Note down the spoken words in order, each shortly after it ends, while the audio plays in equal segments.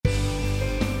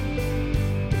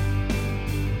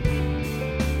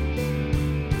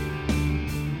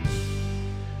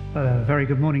very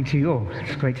good morning to you all.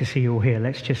 It's great to see you all here.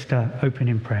 Let's just open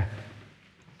in prayer.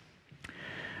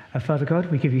 Father God,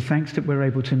 we give you thanks that we're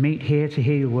able to meet here to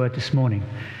hear your word this morning.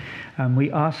 We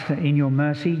ask that in your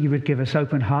mercy you would give us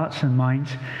open hearts and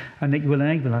minds, and that you will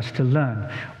enable us to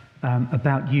learn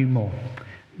about you more.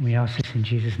 We ask this in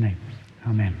Jesus' name.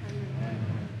 Amen.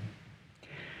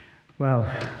 Well,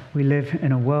 we live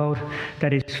in a world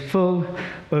that is full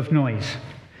of noise,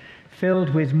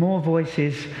 filled with more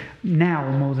voices now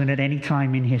more than at any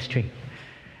time in history.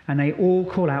 And they all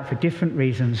call out for different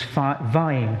reasons,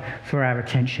 vying for our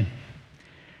attention.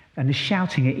 And the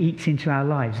shouting, it eats into our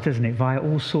lives, doesn't it, via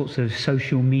all sorts of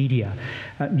social media.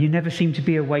 You never seem to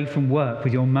be away from work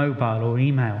with your mobile or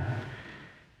email.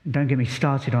 Don't get me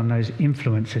started on those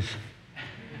influencers.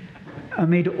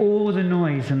 Amid all the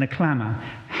noise and the clamour,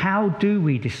 how do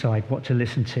we decide what to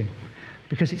listen to?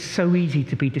 Because it's so easy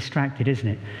to be distracted, isn't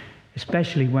it?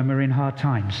 Especially when we're in hard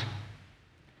times.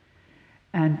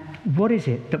 And what is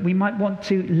it that we might want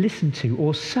to listen to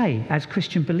or say as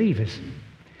Christian believers?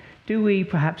 Do we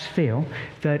perhaps feel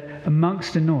that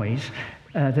amongst the noise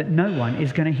that no one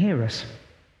is going to hear us?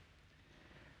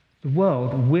 The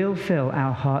world will fill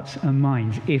our hearts and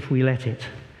minds if we let it,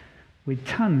 with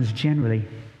tons generally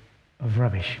of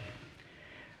rubbish.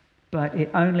 But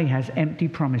it only has empty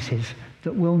promises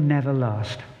that will never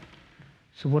last.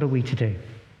 So what are we to do?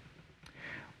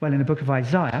 Well, in the book of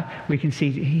Isaiah, we can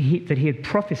see that he had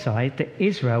prophesied that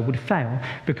Israel would fail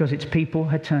because its people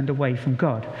had turned away from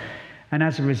God. And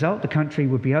as a result, the country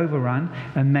would be overrun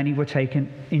and many were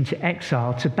taken into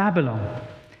exile to Babylon.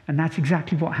 And that's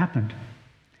exactly what happened.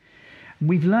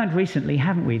 We've learned recently,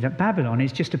 haven't we, that Babylon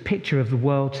is just a picture of the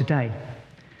world today.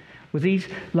 Well, these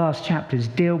last chapters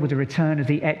deal with the return of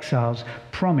the exiles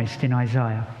promised in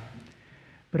Isaiah.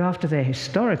 But after their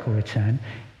historical return,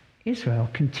 Israel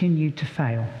continued to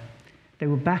fail. They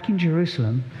were back in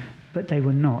Jerusalem, but they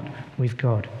were not with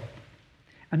God.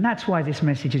 And that's why this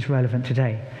message is relevant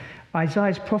today.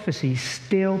 Isaiah's prophecies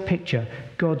still picture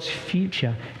God's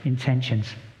future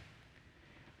intentions.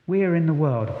 We are in the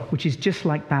world, which is just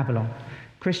like Babylon.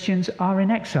 Christians are in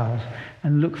exile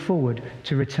and look forward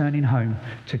to returning home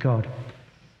to God.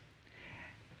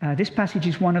 This passage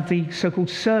is one of the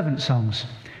so-called servant songs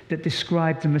that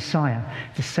describe the Messiah,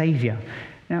 the Saviour.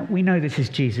 Now, we know this is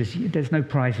Jesus. There's no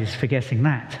prizes for guessing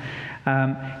that.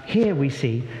 Here we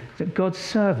see that God's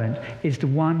servant is the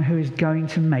one who is going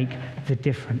to make the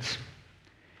difference.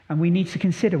 And we need to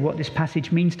consider what this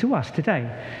passage means to us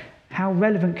today. How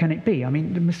relevant can it be? I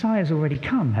mean, the Messiah's already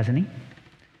come, hasn't he?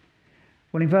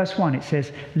 Well, in verse 1 it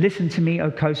says, "Listen to me,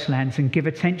 O coastlands, and give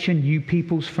attention, you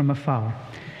peoples from afar.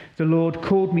 The Lord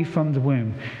called me from the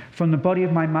womb. From the body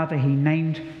of my mother he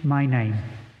named my name."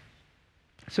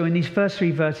 So in these first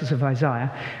 3 verses of Isaiah,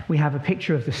 we have a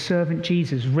picture of the servant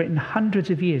Jesus written hundreds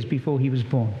of years before he was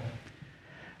born.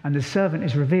 And the servant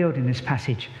is revealed in this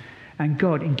passage. And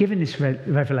God, in giving this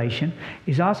revelation,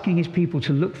 is asking his people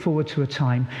to look forward to a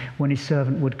time when his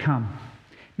servant would come.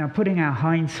 Now, putting our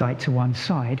hindsight to one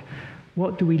side,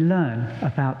 what do we learn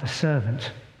about the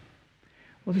servant?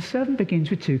 Well, the servant begins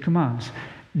with 2 commands.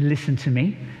 Listen to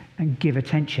me and give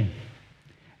attention.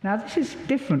 Now, this is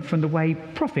different from the way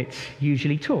prophets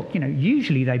usually talk.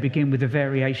 Usually they begin with a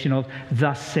variation of,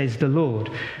 "Thus says the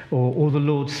Lord," or "the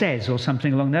Lord says," or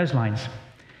something along those lines.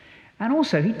 And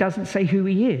also, he doesn't say who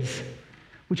he is,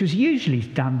 which was usually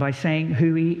done by saying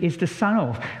who he is the son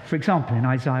of. For example, in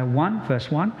Isaiah 1, verse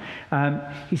 1,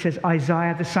 he says,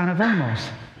 "Isaiah, the son of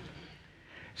Amos."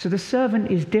 So the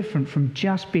servant is different from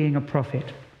just being a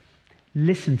prophet.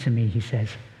 Listen to me, he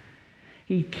says.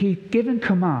 He's given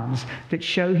commands that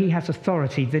show he has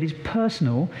authority that is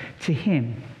personal to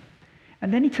him.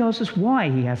 And then he tells us why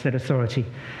he has that authority.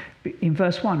 In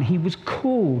verse 1, he was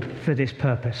called for this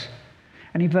purpose.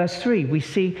 And in verse 3, we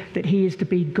see that he is to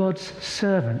be God's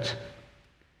servant.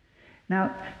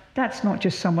 Now, that's not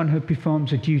just someone who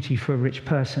performs a duty for a rich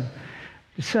person.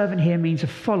 The servant here means a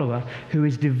follower who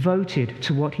is devoted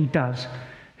to what he does,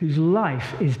 whose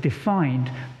life is defined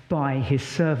by his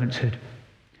servanthood.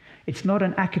 It's not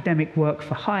an academic work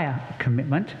for hire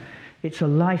commitment. It's a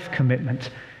life commitment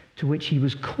to which he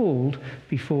was called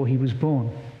before he was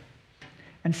born.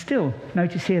 And still,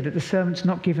 notice here that the servant's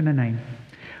not given a name.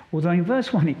 Although in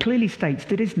verse 1 it clearly states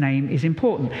that his name is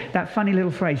important. That funny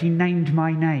little phrase, "he named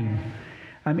my name."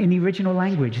 In the original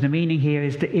language, the meaning here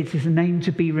is that it is a name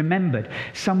to be remembered,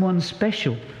 someone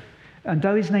special. And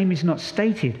though his name is not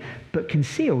stated, but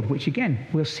concealed, which again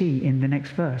we'll see in the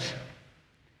next verse.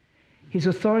 His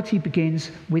authority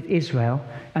begins with Israel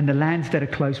and the lands that are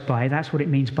close by. That's what it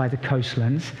means by the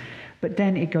coastlands. But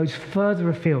then it goes further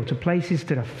afield to places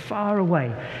that are far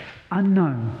away,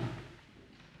 unknown.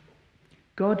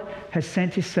 God has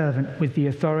sent his servant with the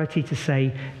authority to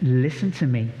say, listen to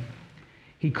me.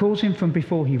 He calls him from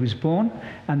before he was born,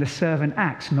 and the servant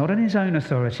acts not on his own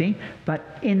authority, but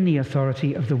in the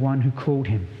authority of the one who called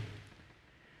him.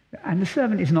 And the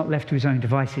servant is not left to his own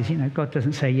devices. God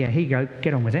doesn't say, yeah, here you go,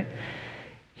 get on with it.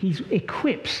 He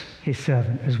equips his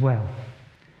servant as well.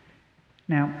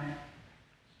 Now,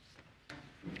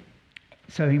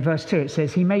 so in verse 2 it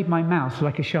says, he made my mouth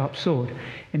like a sharp sword.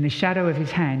 In the shadow of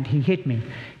his hand he hid me.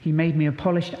 He made me a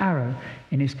polished arrow.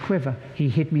 In his quiver he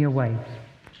hid me away.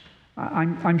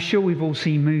 I'm sure we've all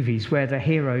seen movies where the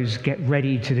heroes get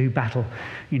ready to do battle,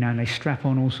 and they strap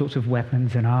on all sorts of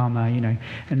weapons and armor,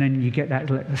 and then you get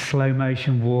that slow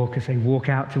motion walk as they walk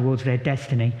out towards their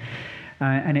destiny.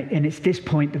 And it's this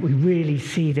point that we really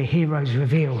see the heroes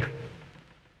revealed.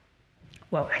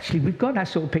 Well, actually, we've got that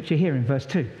sort of picture here in verse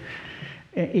 2.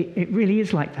 It really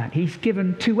is like that. He's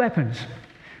given two weapons.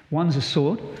 One's a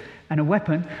sword and a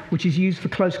weapon which is used for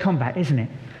close combat, isn't it?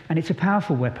 And it's a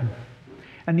powerful weapon.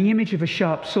 And the image of a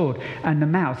sharp sword and the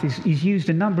mouth is used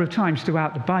a number of times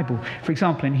throughout the Bible. For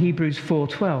example, in Hebrews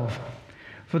 4:12,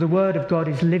 for the word of God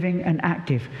is living and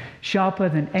active, sharper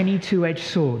than any two-edged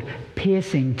sword,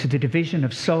 piercing to the division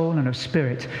of soul and of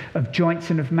spirit, of joints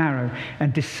and of marrow,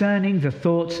 and discerning the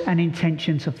thoughts and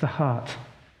intentions of the heart.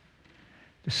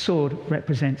 The sword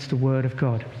represents the word of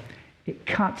God. It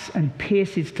cuts and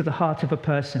pierces to the heart of a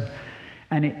person,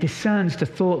 and it discerns the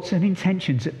thoughts and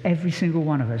intentions of every single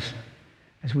one of us,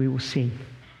 as we will see.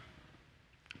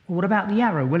 What about the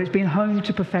arrow? Well, it's been honed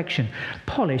to perfection,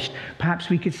 polished, perhaps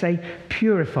we could say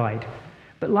purified.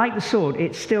 But like the sword,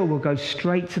 it still will go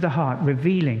straight to the heart,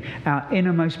 revealing our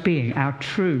innermost being, our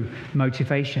true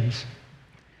motivations.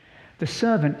 The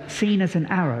servant, seen as an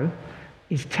arrow,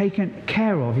 is taken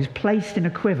care of, is placed in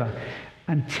a quiver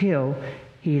until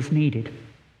he is needed.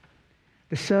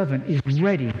 The servant is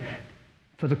ready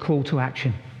for the call to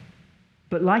action.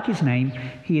 But like his name,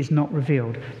 he is not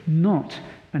revealed, not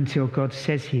until God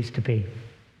says he is to be.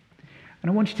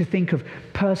 And I want you to think of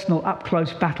personal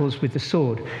up-close battles with the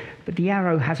sword. But the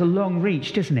arrow has a long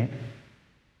reach, doesn't it?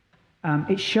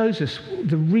 It shows us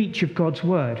the reach of God's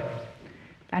word.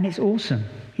 And it's awesome.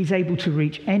 He's able to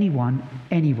reach anyone,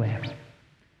 anywhere.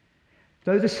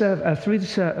 Though the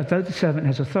servant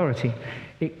has authority,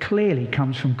 it clearly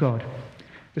comes from God.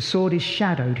 The sword is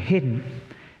shadowed, hidden.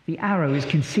 The arrow is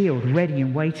concealed, ready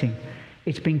and waiting.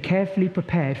 It's been carefully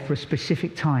prepared for a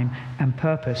specific time and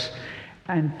purpose.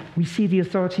 And we see the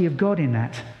authority of God in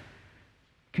that,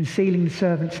 concealing the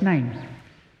servant's name,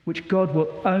 which God will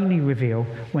only reveal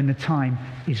when the time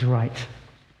is right.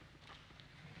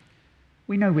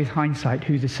 We know with hindsight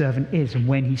who the servant is and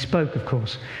when he spoke, of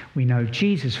course. We know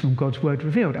Jesus from God's word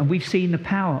revealed, and we've seen the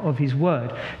power of his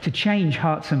word to change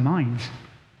hearts and minds.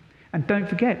 And don't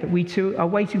forget that we too are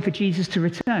waiting for Jesus to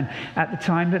return at the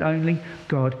time that only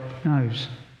God knows.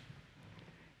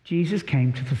 Jesus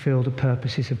came to fulfill the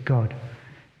purposes of God.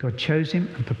 God chose him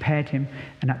and prepared him,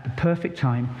 and at the perfect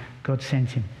time, God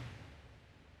sent him.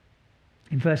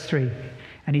 In verse 3,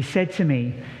 and he said to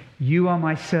me, you are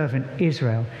my servant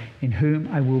Israel, in whom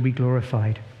I will be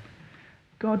glorified.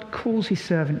 God calls his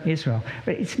servant Israel,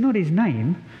 but it's not his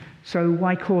name, so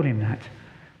why call him that?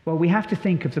 Well, we have to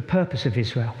think of the purpose of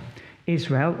Israel.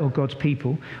 Israel, or God's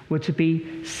people, were to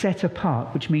be set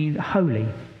apart, which means holy.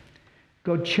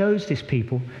 God chose this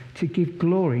people to give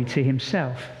glory to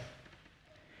himself.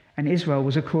 And Israel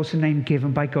was, of course, a name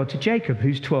given by God to Jacob,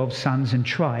 whose 12 sons and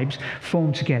tribes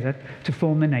formed together to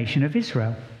form the nation of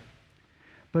Israel.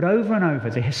 But over and over,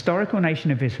 the historical nation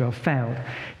of Israel failed.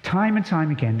 Time and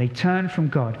time again, they turned from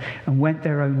God and went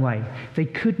their own way. They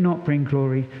could not bring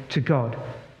glory to God.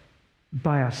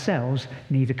 By ourselves,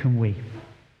 neither can we.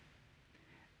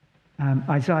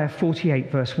 Isaiah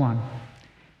 48, verse 1.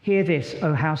 Hear this,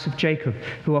 O house of Jacob,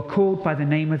 who are called by the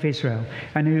name of Israel,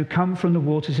 and who come from the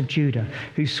waters of Judah,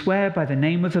 who swear by the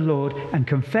name of the Lord and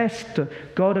confess the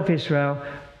God of Israel,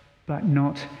 but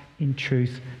not in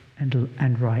truth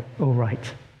and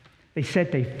right. They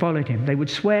said they followed him. They would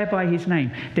swear by his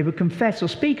name. They would confess or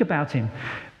speak about him,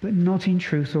 but not in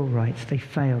truth or right. They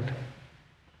failed.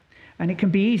 And it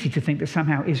can be easy to think that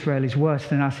somehow Israel is worse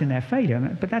than us in their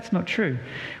failure, but that's not true.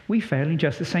 We fail in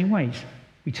just the same ways.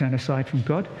 We turn aside from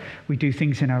God, we do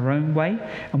things in our own way,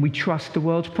 and we trust the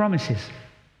world's promises.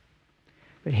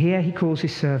 But here he calls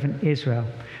his servant Israel,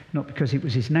 not because it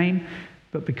was his name,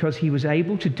 but because he was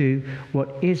able to do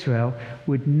what Israel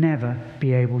would never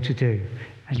be able to do,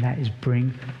 and that is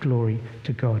bring glory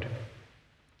to God.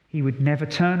 He would never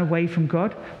turn away from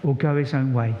God or go his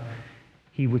own way.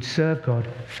 He would serve God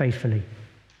faithfully.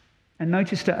 And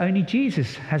notice that only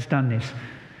Jesus has done this.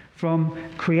 From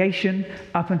creation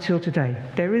up until today,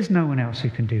 there is no one else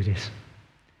who can do this.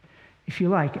 If you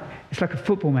like, it's like a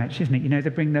football match, isn't it? You know,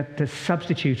 they bring the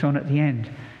substitute on at the end.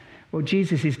 Well,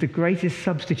 Jesus is the greatest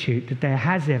substitute that there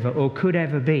has ever or could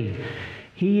ever be.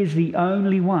 He is the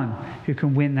only one who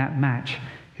can win that match,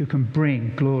 who can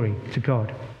bring glory to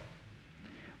God.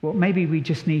 Well, maybe we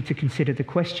just need to consider the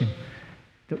question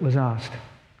that was asked,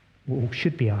 or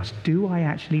should be asked. Do I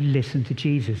actually listen to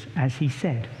Jesus as he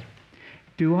said?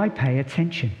 Do I pay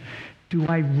attention? Do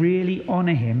I really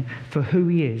honour him for who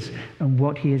he is and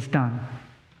what he has done?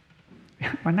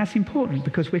 And that's important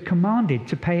because we're commanded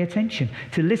to pay attention,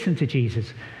 to listen to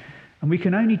Jesus. And we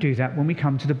can only do that when we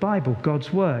come to the Bible,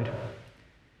 God's word.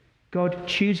 God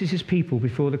chooses his people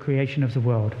before the creation of the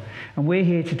world. And we're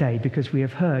here today because we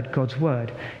have heard God's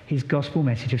word, his gospel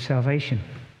message of salvation.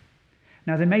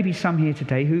 Now, there may be some here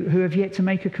today who have yet to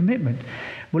make a commitment.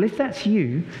 Well, if that's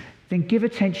you, then give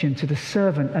attention to the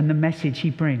servant and the message he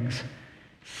brings.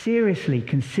 Seriously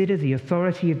consider the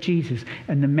authority of Jesus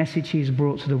and the message he has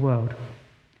brought to the world.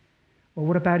 Well,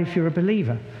 what about if you're a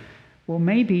believer? Well,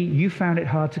 maybe you found it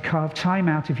hard to carve time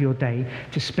out of your day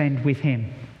to spend with him.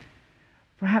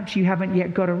 Perhaps you haven't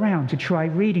yet got around to try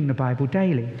reading the Bible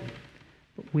daily.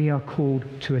 But we are called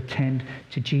to attend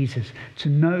to Jesus, to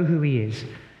know who he is.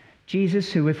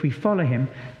 Jesus, who, if we follow him,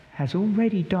 has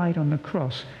already died on the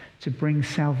cross to bring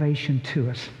salvation to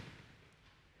us.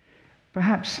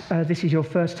 Perhaps this is your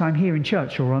first time here in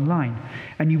church or online,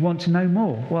 and you want to know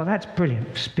more. Well, that's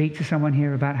brilliant. Speak to someone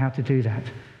here about how to do that.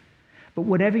 But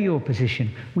whatever your position,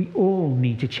 we all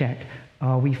need to check,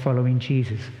 are we following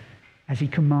Jesus as he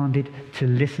commanded to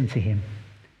listen to him,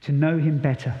 to know him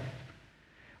better?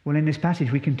 Well, in this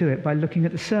passage, we can do it by looking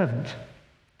at the servant.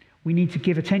 We need to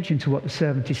give attention to what the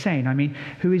servant is saying. I mean,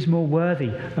 who is more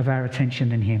worthy of our attention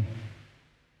than him?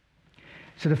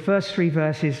 So the first 3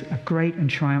 verses are great and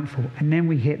triumphal. And then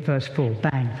we hit verse 4.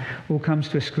 Bang. All comes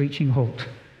to a screeching halt.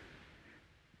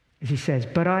 As he says,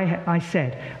 "But I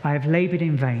said, I have labored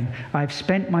in vain. I have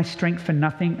spent my strength for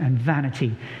nothing and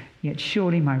vanity. Yet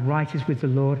surely my right is with the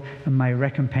Lord and my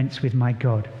recompense with my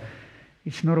God."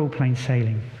 It's not all plain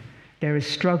sailing. There is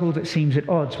struggle that seems at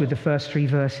odds with the first 3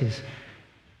 verses.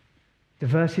 The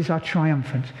verses are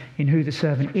triumphant in who the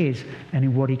servant is and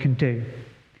in what he can do.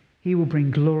 He will bring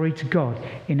glory to God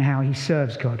in how he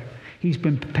serves God. He's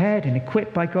been prepared and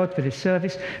equipped by God for this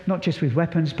service, not just with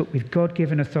weapons, but with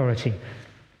God-given authority.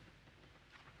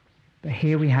 But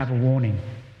here we have a warning.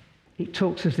 It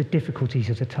talks of the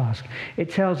difficulties of the task. It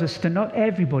tells us that not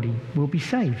everybody will be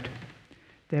saved.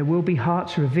 There will be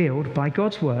hearts revealed by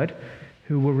God's word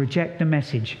who will reject the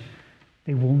message.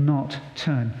 They will not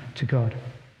turn to God.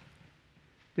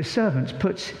 The servant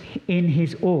puts in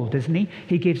his all, doesn't he?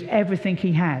 He gives everything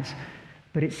he has,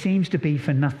 but it seems to be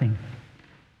for nothing.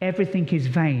 Everything is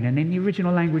vain, and in the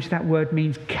original language that word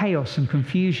means chaos and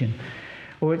confusion,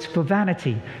 or it's for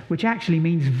vanity, which actually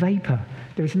means vapor.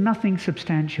 There is nothing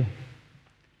substantial.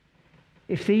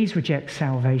 If these reject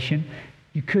salvation,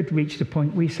 you could reach the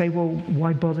point where you say, well,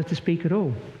 why bother to speak at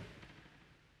all?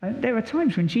 And there are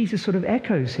times when Jesus sort of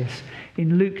echoes this.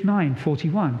 In Luke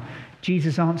 9:41,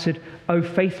 Jesus answered, "O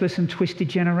faithless and twisted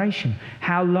generation,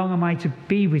 how long am I to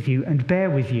be with you and bear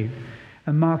with you?"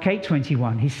 And Mark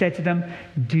 8:21, he said to them,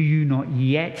 "Do you not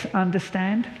yet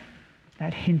understand?"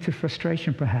 That hint of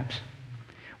frustration, perhaps.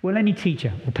 Well, any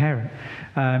teacher or parent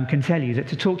can tell you that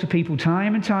to talk to people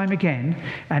time and time again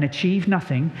and achieve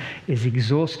nothing is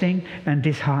exhausting and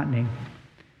disheartening.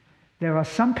 There are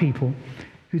some people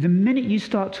who, the minute you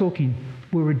start talking,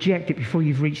 will reject it before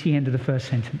you've reached the end of the first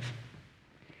sentence.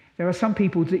 There are some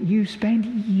people that you spend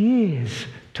years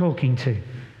talking to,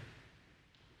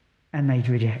 and they'd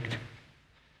reject.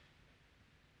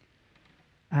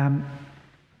 But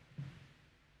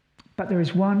there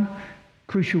is one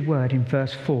crucial word in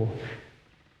verse 4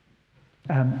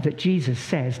 that Jesus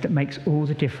says that makes all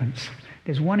the difference.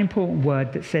 There's one important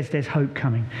word that says there's hope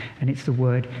coming, and it's the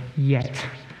word yet.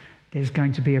 There's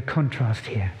going to be a contrast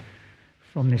here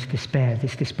from this despair,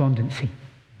 this despondency.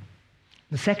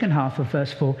 The second half of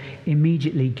verse 4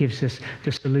 immediately gives us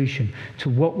the solution to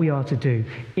what we are to do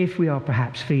if we are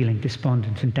perhaps feeling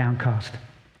despondent and downcast.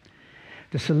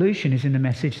 The solution is in the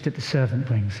message that the servant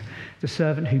brings, the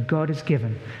servant who God has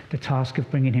given the task of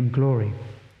bringing him glory.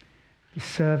 The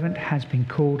servant has been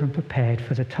called and prepared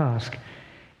for the task.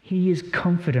 He is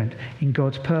confident in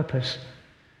God's purpose.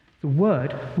 The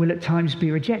word will at times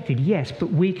be rejected, yes,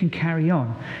 but we can carry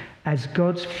on, as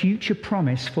God's future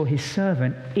promise for his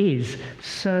servant is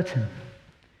certain.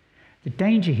 The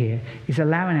danger here is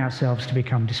allowing ourselves to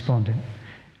become despondent,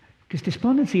 because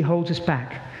despondency holds us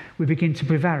back. we begin to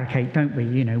prevaricate, don't we?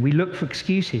 We look for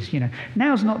excuses.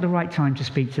 Now's not the right time to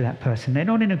speak to that person. They're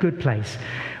not in a good place.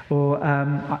 Or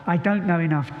I don't know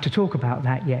enough to talk about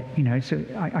that yet, so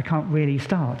I can't really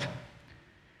start.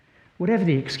 Whatever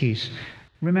the excuse,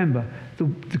 remember,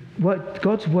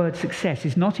 God's word success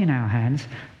is not in our hands,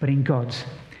 but in God's.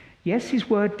 Yes, his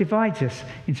word divides us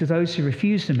into those who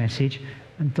refuse the message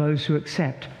and those who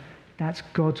accept. That's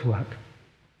God's work.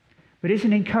 But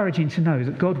isn't it encouraging to know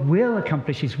that God will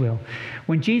accomplish his will?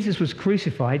 When Jesus was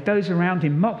crucified, those around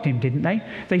him mocked him, didn't they?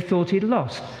 They thought he'd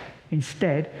lost.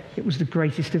 Instead, it was the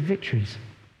greatest of victories.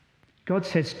 God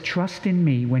says, trust in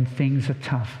me when things are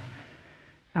tough.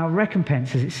 Our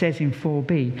recompense, as it says in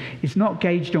 4b, is not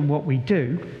gauged on what we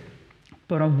do,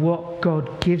 but on what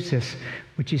God gives us,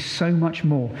 which is so much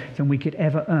more than we could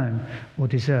ever earn or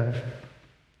deserve.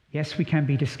 Yes, we can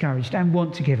be discouraged and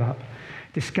want to give up.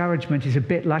 Discouragement is a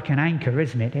bit like an anchor,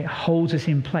 isn't it? It holds us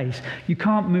in place. You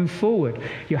can't move forward.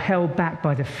 You're held back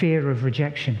by the fear of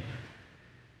rejection.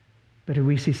 But as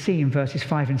we see in verses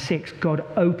 5 and 6, God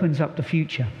opens up the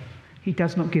future. He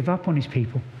does not give up on his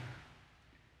people.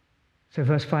 So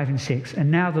verse 5 and 6, and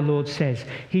now the Lord says,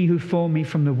 he who formed me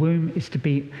from the womb is to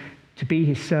be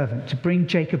his servant, to bring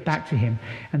Jacob back to him,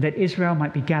 and that Israel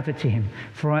might be gathered to him.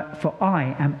 For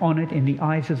I am honored in the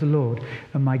eyes of the Lord,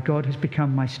 and my God has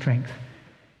become my strength.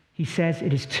 He says,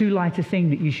 it is too light a thing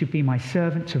that you should be my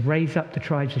servant to raise up the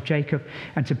tribes of Jacob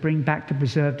and to bring back the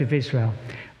preserved of Israel.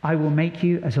 I will make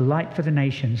you as a light for the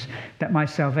nations, that my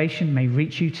salvation may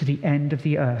reach you to the end of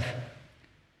the earth.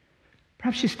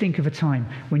 Perhaps just think of a time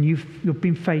when you've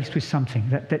been faced with something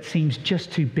that seems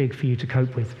just too big for you to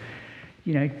cope with.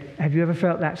 Have you ever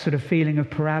felt that sort of feeling of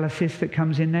paralysis that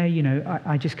comes in there?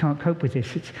 I just can't cope with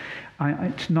this.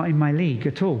 It's not in my league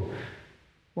at all.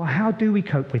 Well, how do we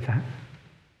cope with that?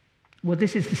 Well,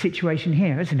 this is the situation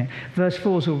here, isn't it? Verse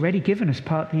 4 has already given us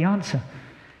part of the answer.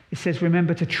 It says,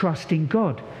 remember to trust in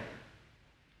God.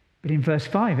 But in verse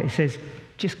 5, it says,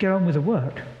 just get on with the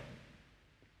work.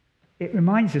 It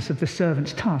reminds us of the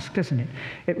servant's task, doesn't it?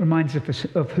 It reminds us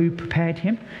of who prepared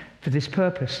him for this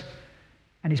purpose.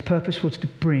 And his purpose was to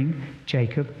bring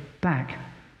Jacob back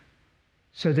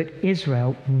so that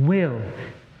Israel will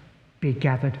be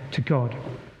gathered to God.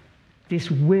 This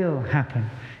will happen.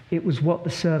 It was what the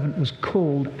servant was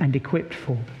called and equipped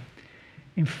for.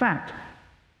 In fact,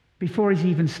 before he's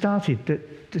even started,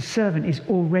 the servant is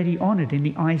already honored in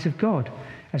the eyes of God,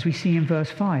 as we see in verse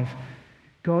 5.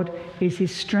 God is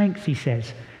his strength, he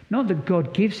says. Not that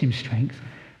God gives him strength,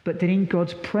 but that in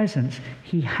God's presence,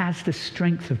 he has the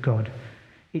strength of God.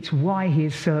 It's why he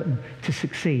is certain to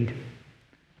succeed.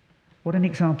 What an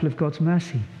example of God's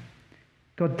mercy.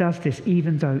 God does this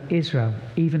even though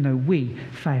we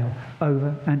fail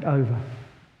over and over.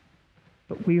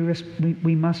 But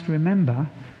we must remember,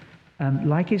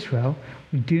 like Israel,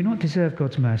 we do not deserve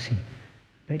God's mercy,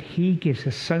 but he gives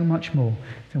us so much more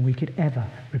than we could ever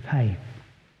repay.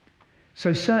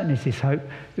 So certain is this hope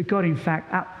that God, in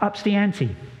fact, ups the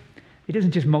ante. He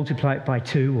doesn't just multiply it by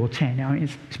 2 or 10.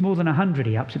 It's more than 100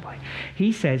 he ups it by.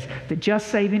 He says that just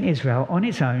saving Israel on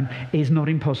its own is not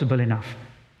impossible enough.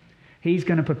 He's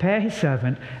going to prepare his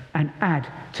servant and add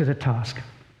to the task.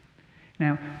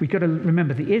 Now, we've got to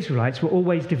remember the Israelites were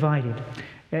always divided.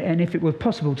 And if it were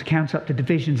possible to count up the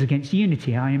divisions against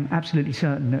unity, I am absolutely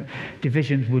certain that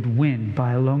divisions would win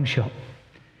by a long shot.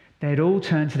 They had all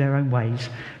turned to their own ways,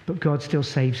 but God still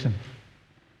saves them.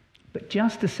 But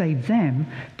just to save them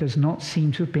does not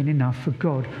seem to have been enough for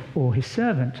God or his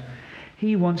servant.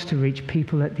 He wants to reach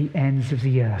people at the ends of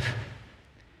the earth.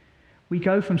 We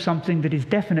go from something that is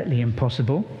definitely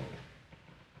impossible,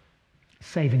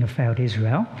 saving a failed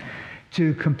Israel,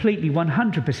 to completely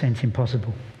 100%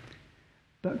 impossible.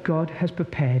 But God has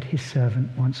prepared his servant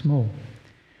once more.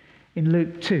 In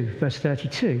Luke 2, verse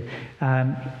 32,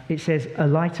 it says, a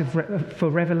light for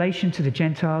revelation to the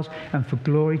Gentiles and for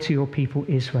glory to your people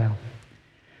Israel.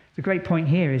 The great point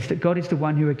here is that God is the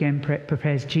one who again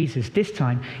prepares Jesus. This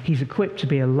time, he's equipped to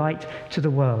be a light to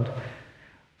the world.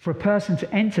 For a person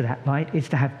to enter that light is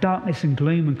to have darkness and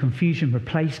gloom and confusion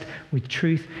replaced with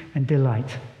truth and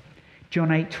delight. John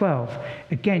 8:12,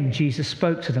 again Jesus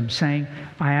spoke to them, saying,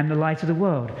 I am the light of the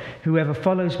world. Whoever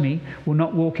follows me will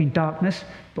not walk in darkness,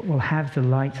 but will have the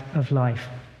light of life.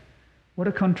 What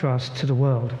a contrast to the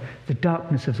world, the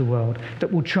darkness of the world,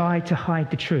 that will try to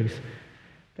hide the truth.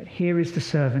 But here is the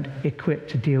servant equipped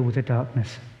to deal with the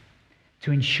darkness,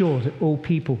 to ensure that all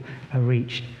people are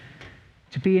reached.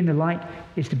 To be in the light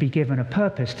is to be given a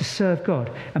purpose, to serve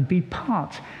God and be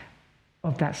part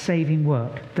of that saving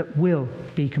work that will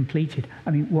be completed.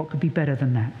 I mean, what could be better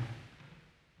than that?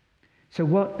 So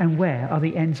what and where are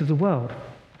the ends of the world?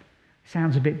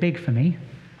 Sounds a bit big for me.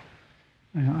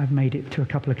 I've made it to a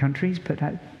couple of countries, but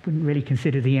that wouldn't really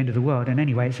consider the end of the world. And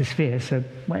anyway, it's a sphere, so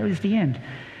where is the end?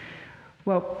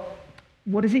 Well,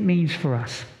 what does it mean for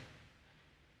us?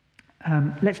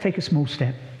 Let's take a small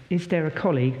step. Is there a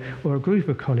colleague or a group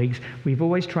of colleagues we've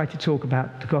always tried to talk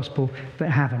about the gospel but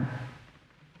haven't?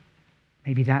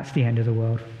 Maybe that's the end of the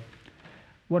world.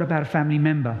 What about a family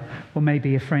member, or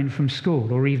maybe a friend from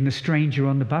school, or even a stranger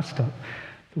on the bus stop?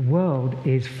 The world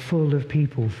is full of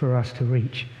people for us to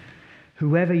reach.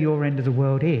 Whoever your end of the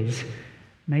world is,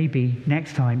 maybe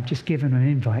next time just give them an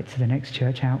invite to the next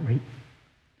church outreach.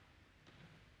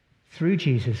 Through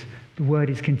Jesus, the word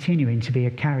is continuing to be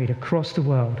carried across the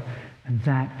world, and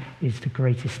that is the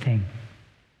greatest thing.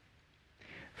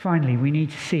 Finally, we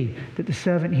need to see that the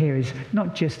servant here is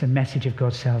not just a message of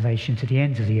God's salvation to the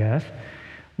ends of the earth.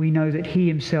 We know that he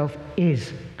himself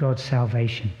is God's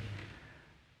salvation.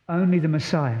 Only the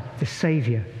Messiah, the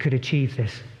Saviour, could achieve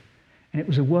this. And it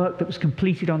was a work that was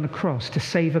completed on the cross to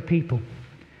save a people.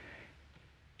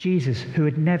 Jesus, who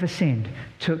had never sinned,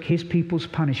 took his people's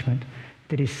punishment,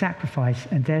 that his sacrifice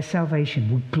and their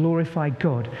salvation would glorify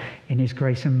God in his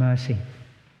grace and mercy.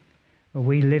 Well,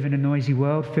 we live in a noisy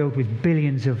world filled with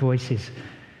billions of voices,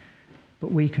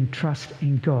 but we can trust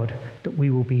in God that we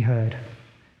will be heard,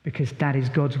 because that is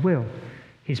God's will,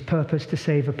 his purpose to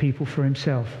save a people for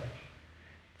himself.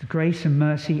 The grace and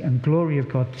mercy and glory of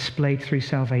God displayed through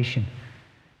salvation.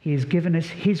 He has given us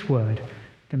his word,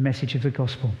 the message of the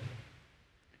gospel.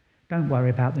 Don't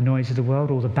worry about the noise of the world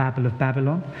or the babble of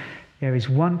Babylon. There is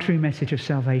one true message of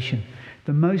salvation,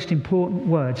 the most important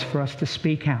words for us to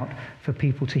speak out for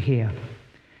people to hear.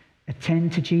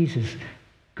 Attend to Jesus.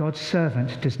 God's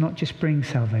servant does not just bring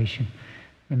salvation.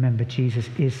 Remember, Jesus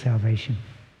is salvation.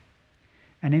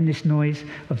 And in this noise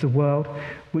of the world,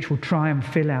 which will try and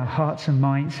fill our hearts and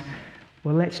minds,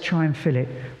 well, let's try and fill it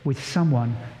with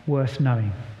someone worth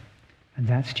knowing. And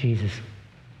that's Jesus.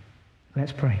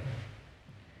 Let's pray.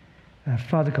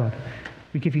 Father God,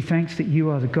 we give you thanks that you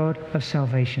are the God of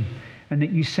salvation and that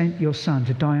you sent your Son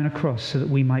to die on a cross so that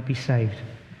we might be saved.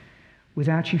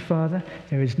 Without you, Father,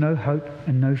 there is no hope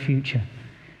and no future.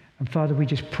 And Father, we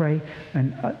just pray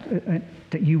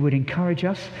that you would encourage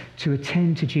us to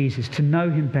attend to Jesus, to know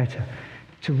him better,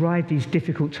 to ride these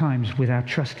difficult times with our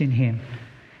trust in him,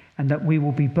 and that we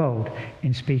will be bold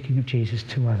in speaking of Jesus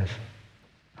to others.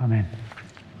 Amen.